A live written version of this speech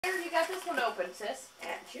got this one open, sis.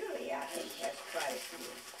 Aunt Julie, I think, has quite a few.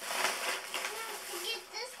 Get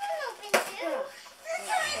this one open too. This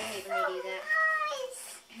one is so nice.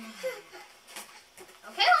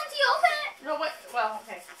 Okay, Lindsay, open it. No, wait. Well,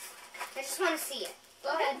 okay. I just want to see it. Go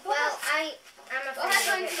ahead. Well, I'm afraid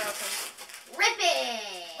it'll get broken. Rip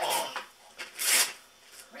it.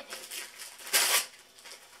 Rip it.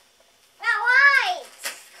 That white.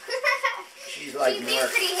 She's like She's being Mark.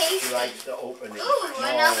 pretty hasty. She likes to open it. Ooh,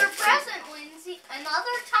 another present, Lindsay.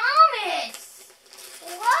 Another Thomas.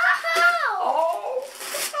 Wow. Oh.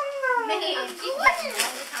 Man, she's getting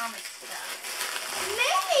all the Thomas stuff.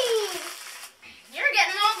 Man. You're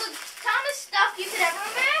getting all the Thomas stuff you could ever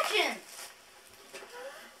imagine.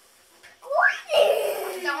 What?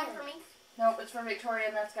 Is that one for me? Nope, it's for Victoria,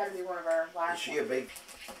 and that's got to be one of our Is last. she a big?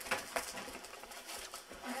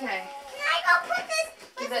 Okay. Can I go put this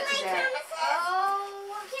Give with that my to Dad. Thomases?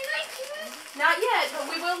 Oh. Can I? Not yet, but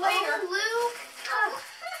we will later. Oh, Luke. Oh,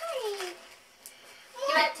 hi.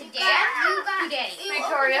 Give it to Dad. You got Daddy.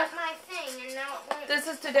 Victoria. My thing, and now it won't. This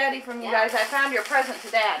is to Daddy from you guys. I found your present to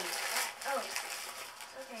Dad. Oh.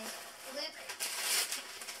 Okay. Luke.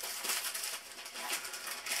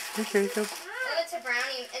 Here you go. Oh, it's a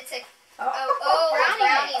brownie. It's a Oh,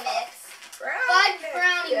 brownie mix. Fudge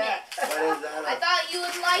brownie mix. What is that? I thought you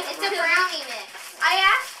would like it. It's a brownie mix. I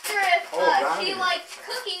asked her if she liked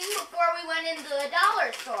cooking before we went into the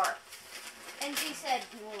dollar store, and she said,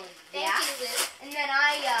 well, yeah. Thank you, Luke. And then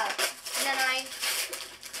I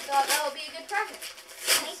thought that would be a good present.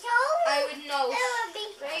 I would know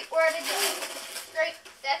straight where to go. Straight.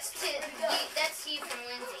 That's you from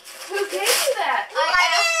Lindsay. Who gave you that? I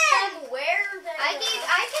asked them where they I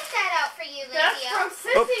picked that out for you, Lindsay. That's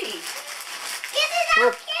from Sissy. Get it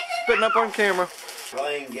out! Get it Spitting up on camera.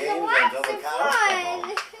 Playing games until the cows come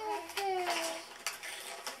home.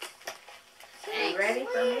 Are you ready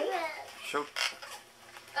for me? Show.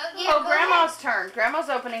 Oh, Grandma's turn. Grandma's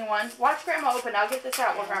opening one. Watch Grandma open. I'll get this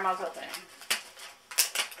out while Grandma's opening.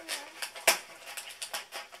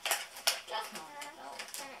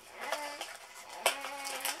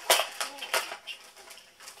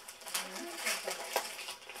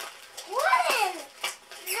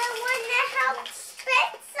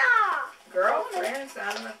 Girlfriends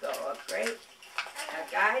on the go.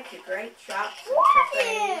 A guide to great shops and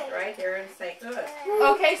cafes right here in St. Louis.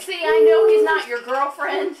 Okay, see, I know he's not your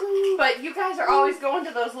girlfriend, but you guys are always going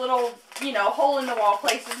to those little, you know, hole-in-the-wall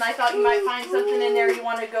places, and I thought you might find something in there you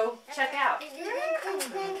want to go check out.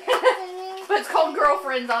 But it's called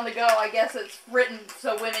Girlfriends on the Go. I guess it's written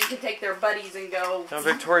so women can take their buddies and go Now,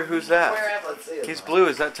 Victoria, who's that? wherever. Let's see it. He's blue.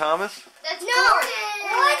 Is that Thomas? That's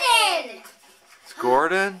Gordon! It's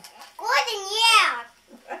Gordon? Gordon,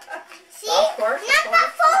 yeah. See? Of course. Number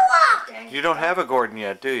 4! You don't have a Gordon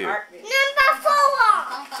yet, do you? Number 4! It's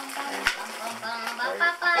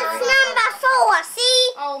number 4,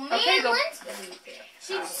 see? Oh, man, Okay, go.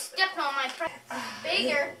 She stepped on my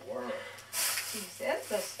bigger. She said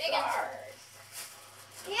the stars.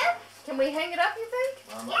 Yep. Can we hang it up, you think?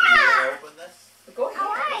 Mama, you wanna open this? Go ahead.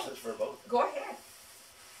 Alright. This is for both. Go ahead.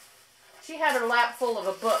 She had her lap full of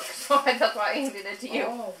a book, so that's why I handed it to you.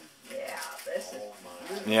 Oh, yeah. This is.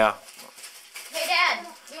 Yeah. Hey, Dad,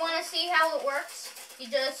 you want to see how it works? You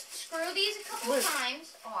just screw these a couple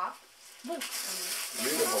times off.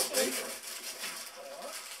 Beautiful paper.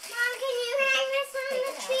 Mom, can you hang this on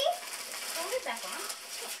the tree? Hold it back on.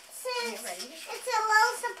 It's a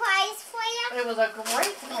little surprise for you. It was a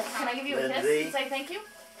great. Can I give you a kiss Lindsay. and say thank you?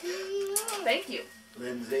 Thank you.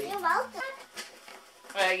 Lindsay. You're welcome.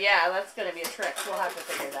 Yeah, that's gonna be a trick. We'll have to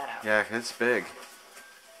figure that out. Yeah, it's big.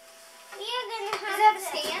 You're gonna have. Does it have a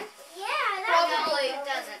stand? Yeah, probably it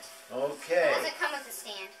doesn't. Okay. It doesn't come with a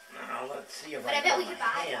stand. Now let's see if But I I bet can we get could my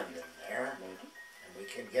buy hand in there. And we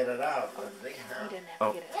can get it out, Lindsay. You didn't have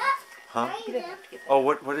Oh. to get it. Yep. Huh? You didn't have to get that. Oh,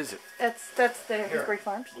 what is it? That's the Hickory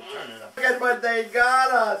Farms. Turn it up. Look at what they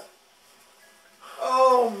got us.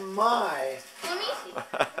 Oh my. Let me see.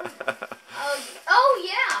 Oh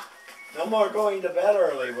yeah. No more going to bed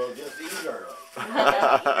early. We'll just eat early.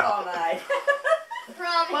 All night.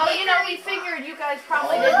 From Well, you know, we figured you guys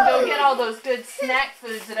probably didn't go get all those good snack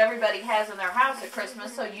foods that everybody has in their house at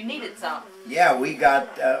Christmas, so you needed some. Yeah, we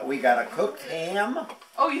got a cooked ham.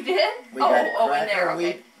 Oh, you did? We got in there, cracker okay.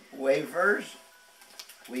 wheat wafers.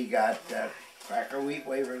 We got cracker wheat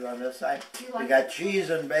wafers on this side. We got cheese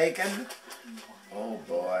and bacon. Oh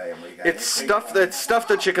boy, and we got It's stuff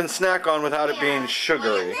that you can snack on without it being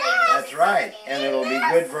sugary. That's right, and it'll be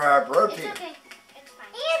good for our protein. It's okay. It's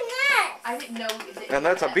fine. And nuts. I didn't know. That And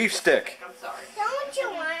that's a beef stick. I'm sorry. Don't you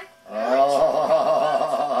want?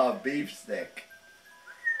 Oh, beef stick.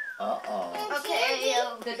 Uh-oh. Okay.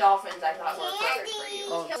 The dolphins I thought were perfect for you.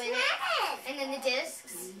 Oh. And then the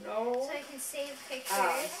discs. No. So I can save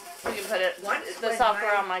pictures. You can put it, the when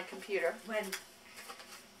software my- on my computer. When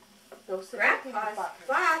Go sit Grandpa's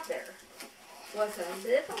father was a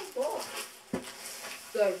little boy,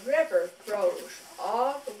 the river froze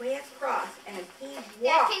all the way across, and he Dad,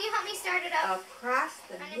 walked can you help me start it up? across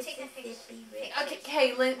the I'm gonna take a Mississippi picture. River. Okay,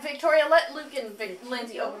 hey, Victoria, let Luke and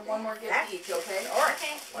Lindsay open one more gift That's- each, okay?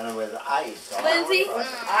 Okay. When it was ice. all Lindsay? over.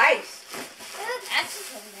 Ice. That's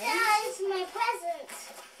That's my present.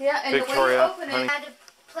 Yeah, and the way Victoria, you open honey. it, I had to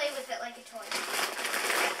play with it like a toy.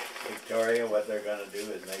 Victoria, what they're gonna do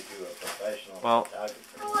is make you a professional Well-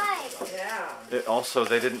 photographer. Why? Yeah. Also,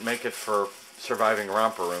 they didn't make it for surviving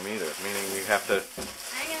romper room either, meaning you have to.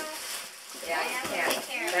 I know. Yeah, I have to you take can't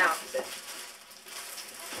care of bounce it.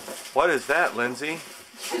 What is that, Lindsay?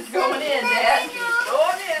 she's going in, Dad.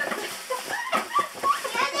 Going in. What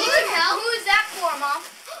the hell? Who is that for, Mom?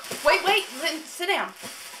 Wait, Lynn, sit down.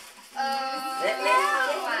 Let me I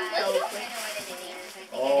know. know what it is.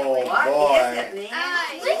 Oh What boy. is it, Lee?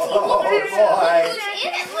 Lindsay, Oh boy. who's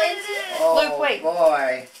in it, Lindsay? Oh Luke, wait.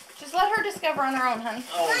 boy. Just let her discover on her own, honey.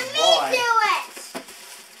 Oh boy. it.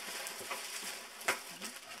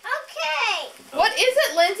 Okay. What is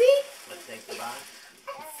it, Lindsay? Let's take the box.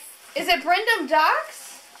 Is it Brendam Docks?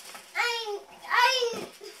 I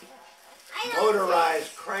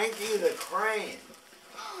Motorized Cranky the Crane.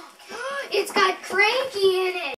 It's got Cranky in it.